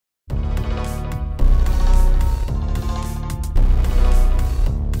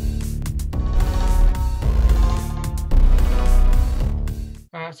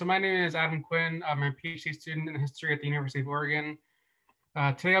So my name is Adam Quinn. I'm a PhD student in history at the University of Oregon.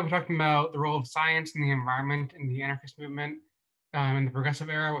 Today I'll be talking about the role of science in the environment in the anarchist movement in the progressive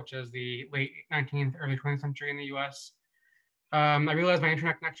era, which is the late 19th, early 20th century in the US. I realize my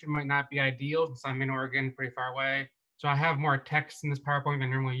internet connection might not be ideal since I'm in Oregon, pretty far away. So I have more text in this PowerPoint than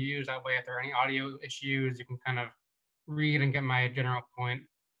I normally use. That way, if there are any audio issues, you can kind of read and get my general point.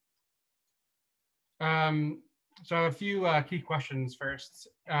 So I have a few key questions first.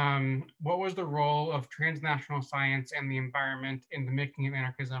 What was the role of transnational science and the environment in the making of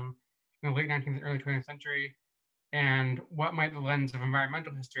anarchism in the late 19th and early 20th century? And what might the lens of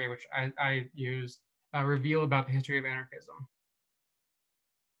environmental history, which I use, reveal about the history of anarchism?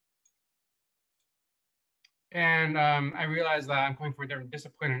 And I realized that I'm coming from a different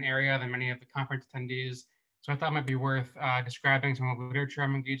discipline and area than many of the conference attendees. So I thought it might be worth describing some of the literature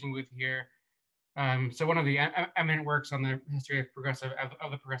I'm engaging with here. So one of the eminent works on the history of the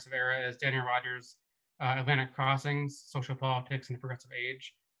progressive era is Daniel Rogers' Atlantic Crossings, Social Politics in the Progressive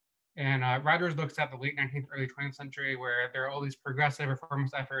Age. And Rogers looks at the late 19th, early 20th century, where there are all these progressive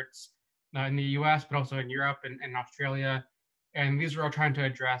reformist efforts in the US, but also in Europe and Australia. And these are all trying to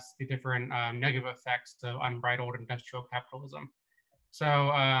address the different negative effects of unbridled industrial capitalism.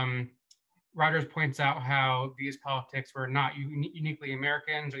 So Rogers points out how these politics were not uniquely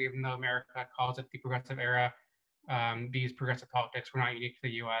American. So even though America calls it the progressive era, these progressive politics were not unique to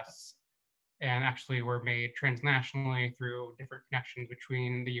the US and actually were made transnationally through different connections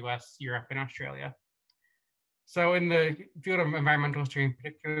between the US, Europe, and Australia. So in the field of environmental history in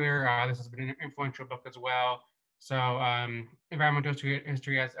particular, this has been an influential book as well. So environmental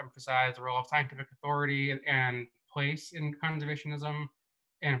history has emphasized the role of scientific authority and place in conservationism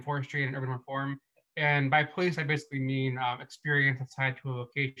and forestry and urban reform. And by place, I basically mean experience that's tied to a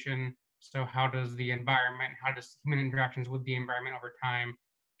location. So how does the environment, how does human interactions with the environment over time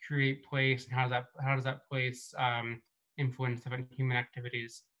create place, and how does that place influence different human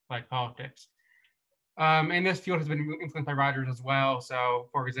activities like politics? And this field has been influenced by Rogers as well. So,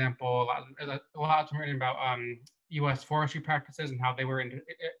 for example, a lot has been written about U.S. forestry practices and how they were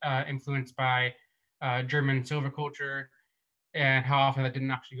influenced by German silviculture, and how often that didn't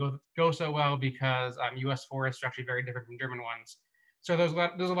actually go so well because U.S. forests are actually very different from German ones. So there's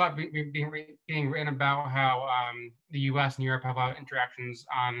a lot being written about how the U.S. and Europe have a lot of interactions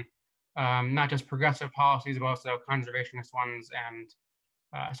on not just progressive policies, but also conservationist ones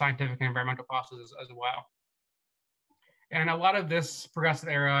and scientific and environmental policies as well. And a lot of this progressive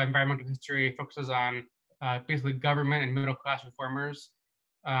era environmental history focuses on basically government and middle class reformers.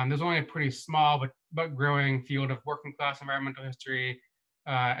 There's only a pretty small but growing field of working class environmental history,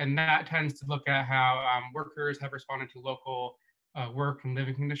 and that tends to look at how workers have responded to local work and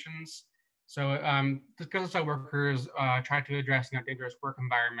living conditions. So because it's how workers try to address dangerous work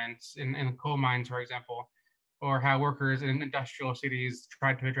environments in coal mines, for example, or how workers in industrial cities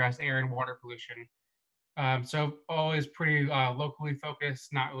try to address air and water pollution. So always pretty locally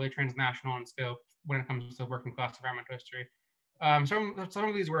focused, not really transnational in scope when it comes to working class environmental history. Some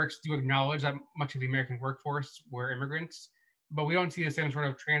of these works do acknowledge that much of the American workforce were immigrants, but we don't see the same sort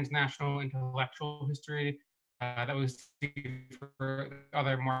of transnational intellectual history that we see for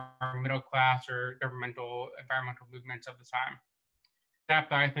other more middle class or governmental environmental movements of the time. That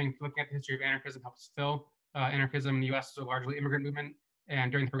I think looking at the history of anarchism helps fill. Anarchism in the US is a largely immigrant movement,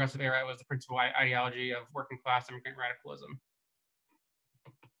 and during the progressive era, it was the principal ideology of working class immigrant radicalism.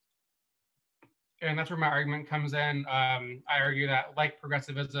 And that's where my argument comes in. I argue that, like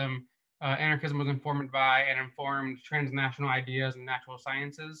progressivism, anarchism was informed by and informed transnational ideas and natural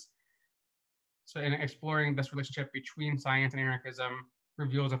sciences. So in exploring this relationship between science and anarchism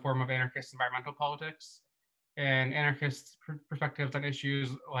reveals a form of anarchist environmental politics. And anarchist perspectives on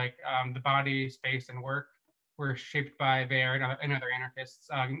issues like the body, space, and work were shaped by their and other anarchists'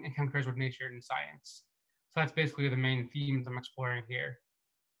 encounters with nature and science. So that's basically the main themes I'm exploring here.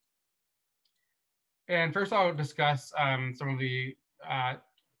 And first I'll discuss some of the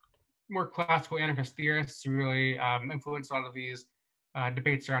more classical anarchist theorists who really influenced a lot of these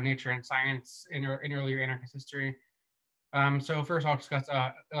debates around nature and science in earlier anarchist history. So first I'll discuss,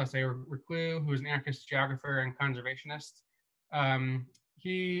 let's say, Reclus, who was an anarchist geographer and conservationist.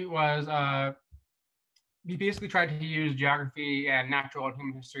 He basically tried to use geography and natural and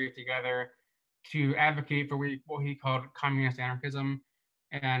human history together to advocate for what he called communist anarchism.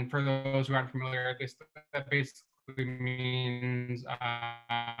 And for those who aren't familiar, that basically means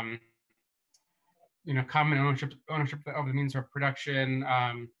common ownership of the means of production.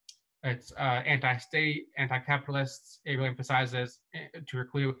 It's anti-state, anti-capitalist. It really emphasizes, to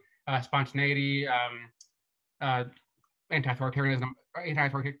Reclus, spontaneity, anti-authoritarianism,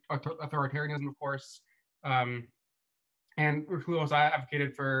 of course. And Reclus also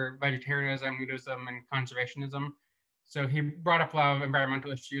advocated for vegetarianism, nudism, and conservationism. So he brought up a lot of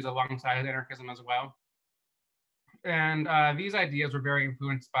environmental issues alongside anarchism as well. And these ideas were very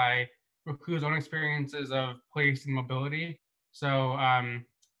influenced by Reclus' own experiences of place and mobility. So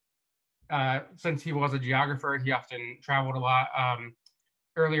since he was a geographer, he often traveled a lot.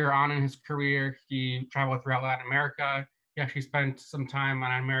 Earlier on in his career, he traveled throughout Latin America. He actually spent some time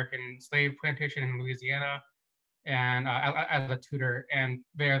on an American slave plantation in Louisiana and as a tutor. And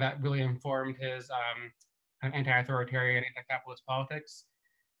there, that really informed his kind of anti-authoritarian, anti-capitalist politics.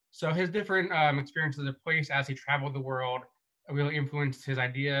 So his different experiences of place as he traveled the world really influenced his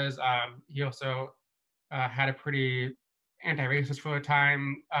ideas. He also had a pretty anti-racist for the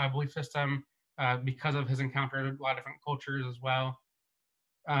time belief system because of his encounter with a lot of different cultures as well.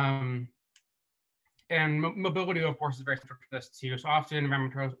 And mobility, of course, is very central to this too. So often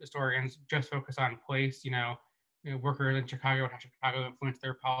environmental historians just focus on place, workers in Chicago and how Chicago influenced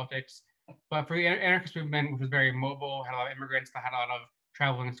their politics. But for the anarchist movement, which was very mobile, had a lot of immigrants, that had a lot of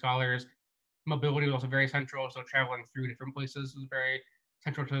traveling scholars, mobility was also very central. So traveling through different places was very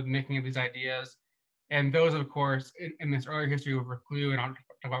central to the making of these ideas. And those, of course, in this earlier history of Reclus, and I'll talk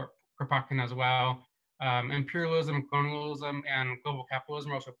about Kropotkin as well, imperialism, colonialism, and global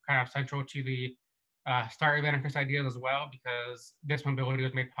capitalism are also kind of central to the start of anarchist ideas as well, because this mobility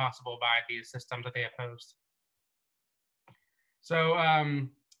was made possible by these systems that they opposed. So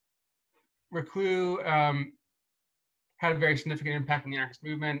Reclus had a very significant impact on the anarchist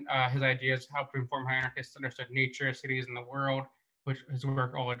movement. His ideas helped to inform how anarchists understood nature, cities, and the world, which his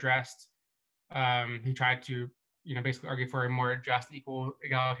work all addressed. He tried to, basically argue for a more just, equal,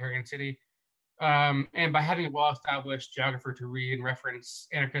 egalitarian city. And by having a well-established geographer to read and reference,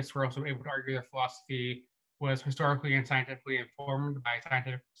 anarchists were also able to argue their philosophy was historically and scientifically informed by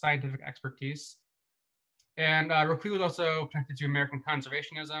scientific expertise. And Reclus was also connected to American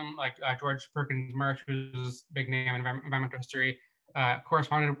conservationism, like George Perkins Marsh, who's a big name in environmental history,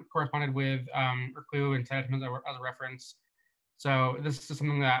 corresponded with Reclus and cited him as a reference. So this is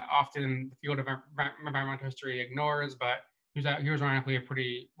something that often the field of environmental history ignores, but he was ironically a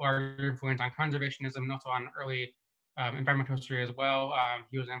pretty large influence on conservationism and also on early environmental history as well.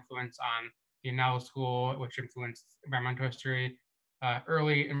 He was influenced on the Annales School, which influenced environmental history.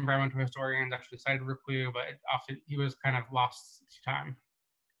 Early environmental historians actually cited Reclus, but often he was kind of lost to time.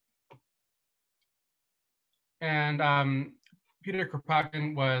 And Peter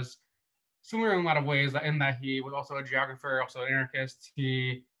Kropotkin was similar in a lot of ways, in that he was also a geographer, also an anarchist.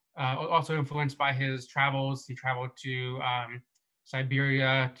 He also influenced by his travels. He traveled to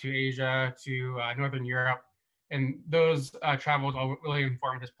Siberia, to Asia, to Northern Europe. And those travels all really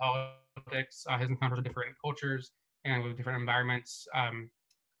informed his politics, his encounters with different cultures and with different environments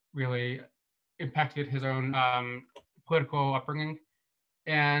really impacted his own political upbringing.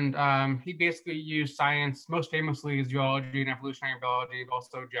 And he basically used science, most famously zoology and evolutionary biology, but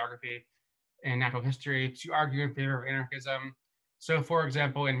also geography and natural history, to argue in favor of anarchism. So, for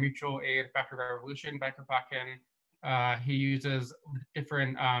example, in Mutual Aid, Factor of Revolution by Kropotkin, he uses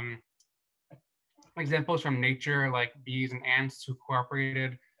different examples from nature, like bees and ants who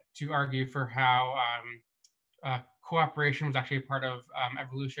cooperated, to argue for how cooperation was actually a part of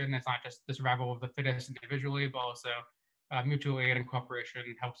evolution. It's not just the survival of the fittest individually, but also mutual aid and cooperation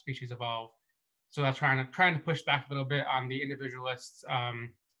help species evolve. So that's trying to push back a little bit on the individualist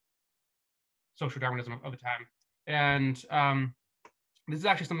social Darwinism of the time. And this is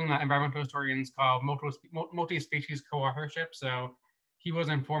actually something that environmental historians call multi-species co-authorship. So he was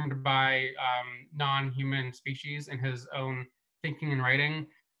informed by non-human species in his own thinking and writing.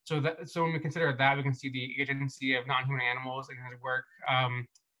 So when we consider that, we can see the agency of non-human animals in his work.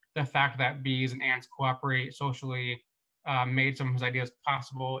 The fact that bees and ants cooperate socially made some of his ideas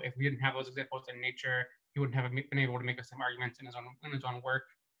possible. If we didn't have those examples in nature, he wouldn't have been able to make the same arguments in his own work.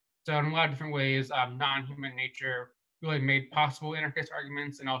 So in a lot of different ways, non-human nature really made possible anarchist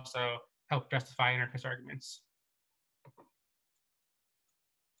arguments and also helped justify anarchist arguments.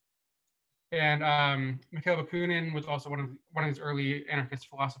 And Mikhail Bakunin was also one of his early anarchist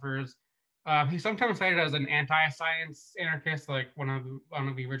philosophers. He's sometimes cited as an anti-science anarchist, like one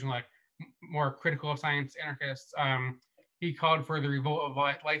of the original, like, more critical of science anarchists. He called for the revolt of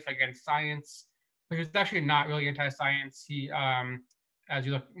life against science, but he was actually not really anti-science. He, as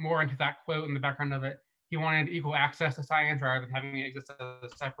you look more into that quote in the background of it, he wanted equal access to science rather than having it exist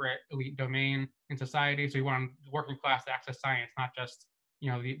as a separate elite domain in society. So he wanted the working class to access science, not just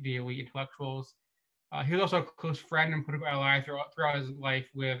the elite intellectuals. He was also a close friend and political ally throughout his life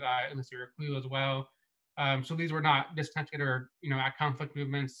with Reclus as well. So these were not disconnected or at conflict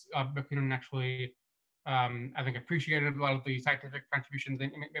movements. Bakunin actually, I think, appreciated a lot of the scientific contributions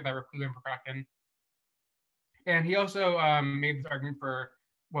that were Quinn and Kropotkin. And he also made this argument for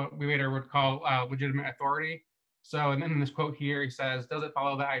what we later would call legitimate authority. So, and then in this quote here, he says, "Does it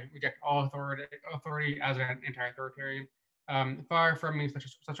follow that I reject all authority as an anti-authoritarian? Far from me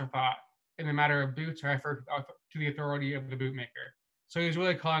such a thought. In the matter of boots, I refer to the authority of the bootmaker." So he's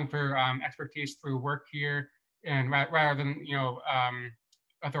really calling for expertise through work here, and rather than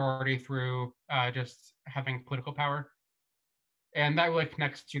authority through just having political power. And that really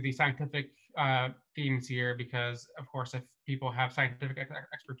connects to the scientific themes here, because, of course, if people have scientific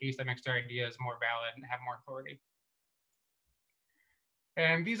expertise, that makes their ideas more valid and have more authority.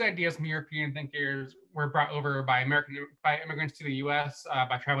 And these ideas from European thinkers were brought over by immigrants to the U.S.,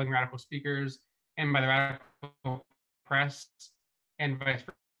 by traveling radical speakers, and by the radical press, and vice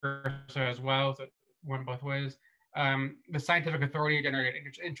versa as well. So it went both ways. The scientific authority generated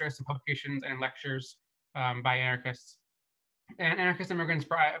interest in publications and lectures by anarchists. And anarchist immigrants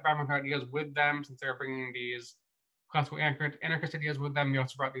brought environmental ideas with them, since they were bringing these classical anarchist ideas with them. They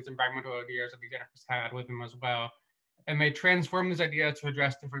also brought these environmental ideas that these anarchists had with them as well. And they transformed these ideas to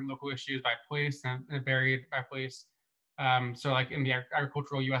address different local issues by place, and varied by place. So like in the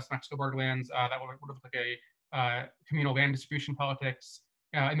agricultural US-Mexico borderlands, that would have looked like a communal land distribution politics.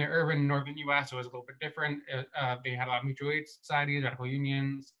 In the urban northern US, it was a little bit different. They had a lot of mutual aid societies, radical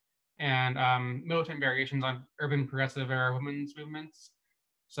unions, and militant variations on urban progressive era women's movements.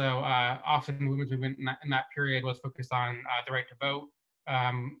 So often the women's movement in that period was focused on the right to vote.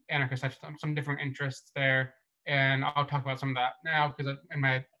 Anarchists have some different interests there. And I'll talk about some of that now, because in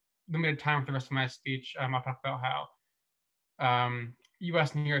my limited time for the rest of my speech, I'll talk about how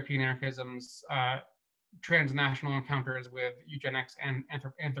US and European anarchism's transnational encounters with eugenics and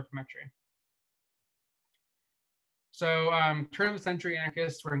anthropometry. So turn of the century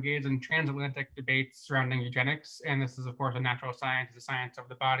anarchists were engaged in transatlantic debates surrounding eugenics. And this is, of course, a natural science, it's a science of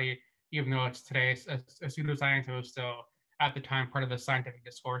the body. Even though it's today a pseudoscience, it was still, at the time, part of the scientific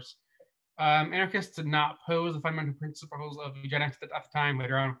discourse. Anarchists did not pose the fundamental principles of eugenics at the time.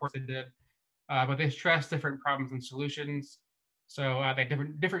 Later on, of course, they did. But they stressed different problems and solutions. So they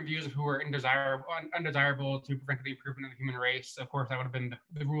had different views of who were undesirable to prevent the improvement of the human race. Of course, that would have been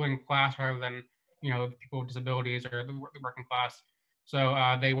the ruling class rather than people with disabilities or the working class. So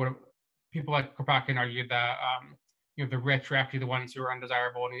people like Kropotkin argued that the rich were actually the ones who were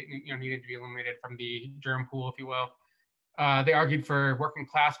undesirable and needed to be eliminated from the germ pool, if you will. They argued for working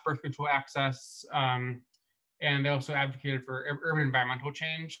class birth control access, and they also advocated for urban environmental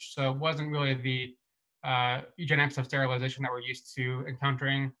change. So it wasn't really the eugenics of sterilization that we're used to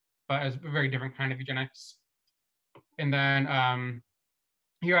encountering, but it's a very different kind of eugenics. And then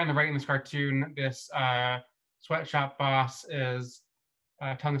here on the right in this cartoon, this sweatshop boss is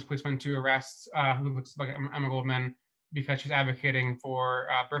telling this policeman to arrest who looks like Emma Goldman, because she's advocating for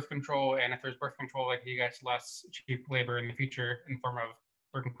birth control, and if there's birth control, like, he gets less cheap labor in the future in the form of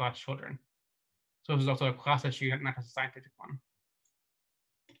working class children. So this is also a class issue, not just a scientific one.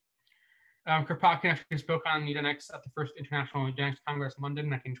 Kropotkin actually spoke on eugenics at the first International Eugenics Congress in London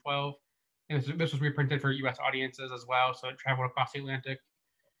in 1912. And this was reprinted for US audiences as well, so it traveled across the Atlantic.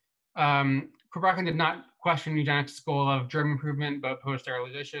 Kropotkin did not question eugenics' goal of germ improvement, but opposed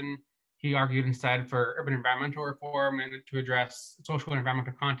sterilization. He argued instead for urban environmental reform and to address social and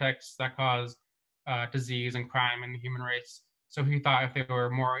environmental contexts that cause disease and crime in the human race. So he thought if there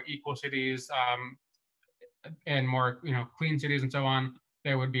were more equal cities and more clean cities and so on,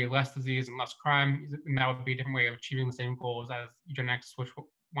 there would be less disease and less crime, and that would be a different way of achieving the same goals as eugenics, which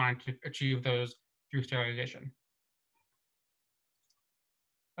wanted to achieve those through sterilization.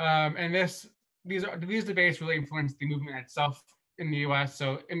 And these debates really influenced the movement itself in the U.S.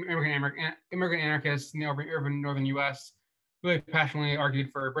 So immigrant anarchists in the urban northern U.S. really passionately argued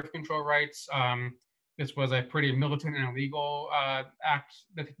for birth control rights. This was a pretty militant and illegal act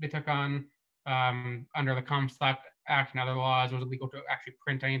that they took on under the Comstock Act and other laws. It was illegal to actually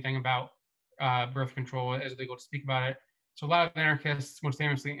print anything about birth control. It was illegal to speak about it. So a lot of anarchists, most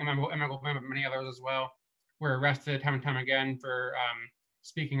famously Emma Goldman, but many others as well, were arrested time and time again for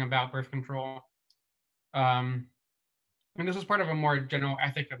speaking about birth control. And this was part of a more general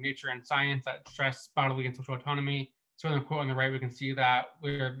ethic of nature and science that stressed bodily and social autonomy. So in the quote on the right, we can see that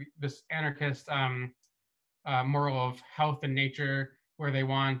where this anarchist moral of health and nature, where they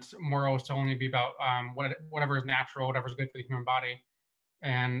want morals to only be about whatever is natural, whatever is good for the human body.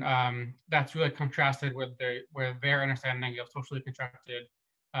 And that's really contrasted with their understanding of socially constructed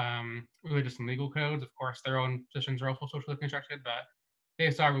religious and legal codes. Of course, their own positions are also socially constructed, but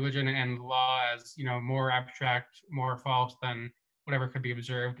they saw religion and law as, more abstract, more false than whatever could be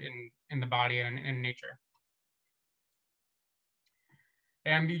observed in the body and in nature.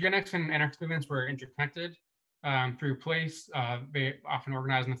 And eugenics and anarchist movements were interconnected through place. They often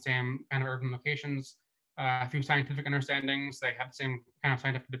organized in the same kind of urban locations. Through scientific understandings, they had the same kind of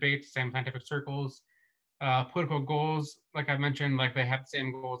scientific debates, same scientific circles. Political goals, like I mentioned, like they had the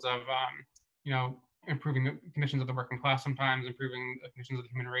same goals of, improving the conditions of the working class sometimes, improving the conditions of the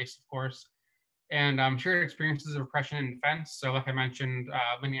human race, of course, and shared experiences of repression and defense. So like I mentioned,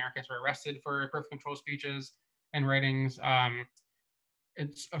 many anarchists were arrested for birth control speeches and writings.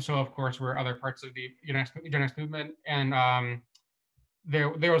 It's so, of course, were other parts of the eugenics movement, and there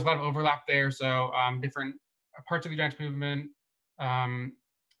was a lot of overlap there. So different parts of the eugenics movement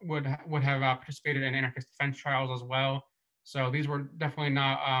would have participated in anarchist defense trials as well. So these were definitely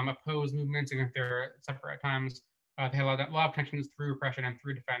not opposed movements, even if they were separate at times. They had a lot of tensions through repression and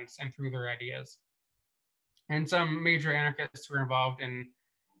through defense and through their ideas. And some major anarchists who were involved in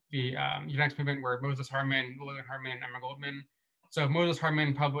the eugenics movement were Moses Harman, Lillian Harman, and Emma Goldman. So Moses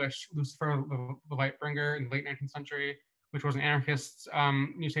Harman published Lucifer the Lightbringer in the late 19th century, which was an anarchist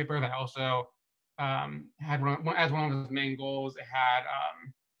newspaper that also had as one of its main goals, it had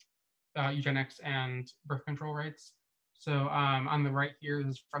eugenics and birth control rights. So on the right here,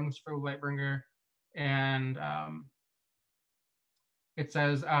 this is from Lucifer the Lightbringer, and it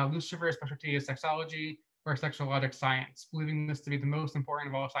says, Lucifer's specialty is sexology or sexologic science, believing this to be the most important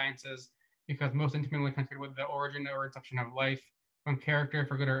of all sciences because most intimately connected with the origin or inception of life, from character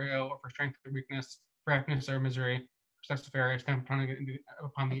for good or ill, or for strength or weakness, for happiness or misery, for sex affairs,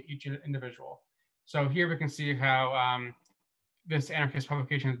 upon each individual. So here we can see how this anarchist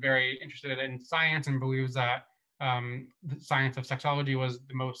publication is very interested in science and believes that the science of sexology was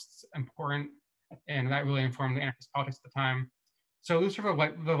the most important, and that really informed the anarchist politics at the time. So Lucifer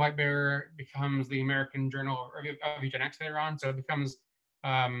the Lightbearer becomes the American Journal of Eugenics later on. So it becomes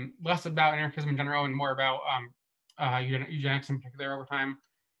less about anarchism in general and more about eugenics in particular over time.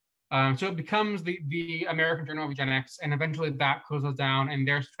 So it becomes the American Journal of Eugenics, and eventually that closes down, and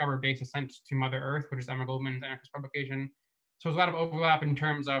their subscriber base is sent to Mother Earth, which is Emma Goldman's anarchist publication. So there's a lot of overlap in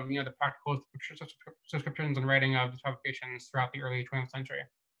terms of the practical subscriptions and writing of these publications throughout the early 20th century.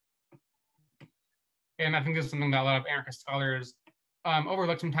 And I think this is something that a lot of anarchist scholars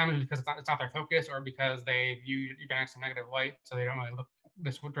overlook sometimes because it's not their focus, or because they view eugenics in a negative light, so they don't really look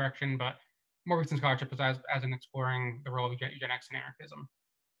this direction. But more recent scholarship is as in exploring the role of eugenics in anarchism.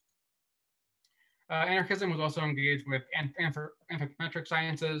 Anarchism was also engaged with anthropometric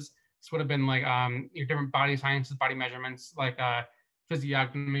sciences. This would have been like different body sciences, body measurements, like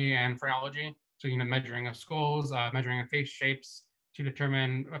physiognomy and phrenology. So measuring of skulls, measuring of face shapes to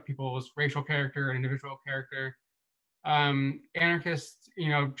determine people's racial character and individual character. Anarchists,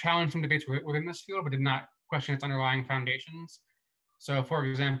 challenged some debates within this field, but did not question its underlying foundations. So, for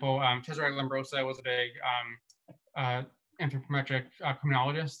example, Cesare Lombroso was a big anthropometric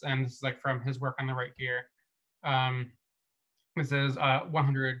criminologist, and this is like from his work on the right here. This is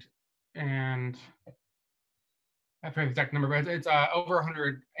 100 and I forget the exact number, but it's over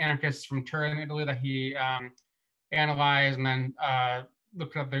 100 anarchists from Turin, Italy, that he analyzed and then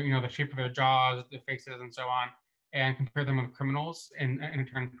looked at their, the shape of their jaws, their faces, and so on, and compared them with criminals in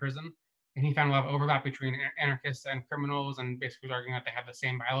intern prison. And he found a lot of overlap between anarchists and criminals, and basically was arguing that they have the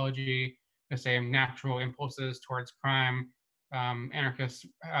same biology, the same natural impulses towards crime. Anarchists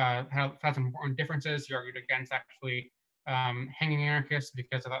had some important differences. He argued against actually hanging anarchists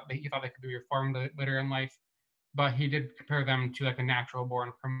because he thought they could be reformed later in life, but he did compare them to like a natural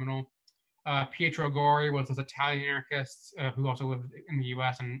born criminal. Pietro Gori was this Italian anarchist who also lived in the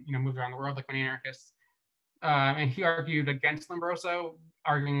U.S. and moved around the world like many anarchists. And he argued against Lombroso,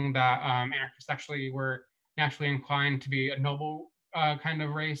 arguing that anarchists actually were naturally inclined to be a noble kind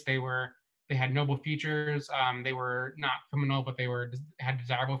of race. They had noble features. They were not criminal, but they had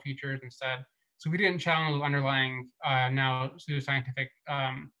desirable features instead. So we didn't challenge the underlying now pseudoscientific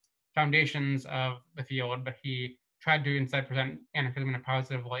foundations of the field, but he tried to instead present anarchism in a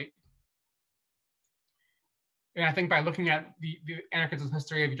positive light. And I think by looking at the anarchism's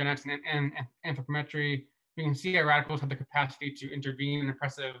history of eugenics and anthropometry, we can see how radicals have the capacity to intervene in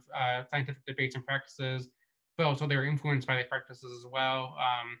oppressive scientific debates and practices, but also they were influenced by these practices as well.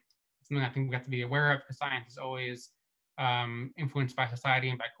 Something I think we have to be aware of, because science is always influenced by society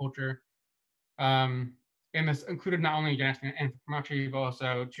and by culture. And this included not only eugenics and anthropometry, but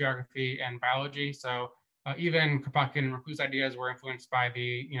also geography and biology. So even Kropotkin and Reclus ideas were influenced by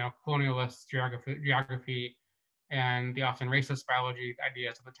the colonialist geography and the often racist biology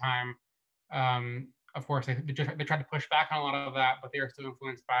ideas of the time. of course, they tried to push back on a lot of that, but they are still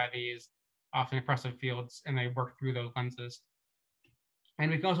influenced by these often oppressive fields, and they work through those lenses. And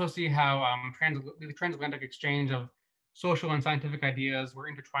we can also see how the transatlantic exchange of social and scientific ideas were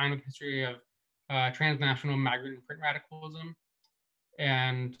intertwined with the history of transnational migrant and print radicalism.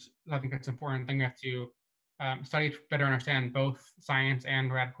 And I think that's an important thing. We have to study to better understand both science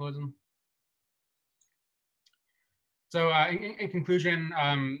and radicalism. So in conclusion,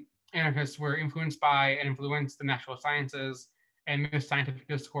 anarchists were influenced by and influenced the natural sciences, and this scientific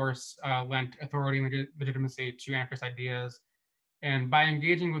discourse lent authority and legitimacy to anarchist ideas. And by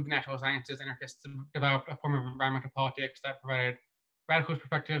engaging with the natural sciences, anarchists developed a form of environmental politics that provided radical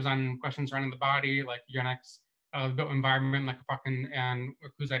perspectives on questions surrounding the body, like eugenics, the built environment, like Bakunin and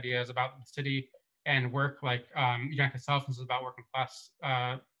Reclus' ideas about the city, and work, like eugenics itself. This is about working class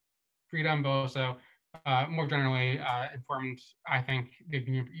freedom, but also more generally informed, I think,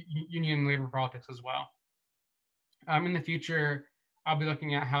 the union labor politics as well. In the future, I'll be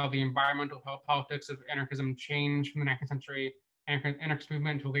looking at how the environmental politics of anarchism changed from the 19th century anarchist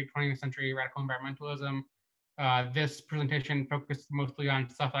movement to late 20th century radical environmentalism. This presentation focused mostly on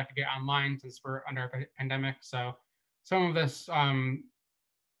stuff I could get online since we're under a pandemic. So some of this,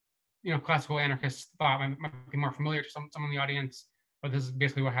 classical anarchist thought might be more familiar to some in the audience, but this is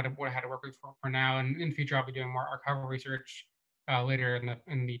basically what I had to work with for now. And in the future, I'll be doing more archival research later in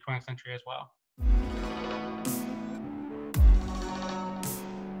the 20th century as well.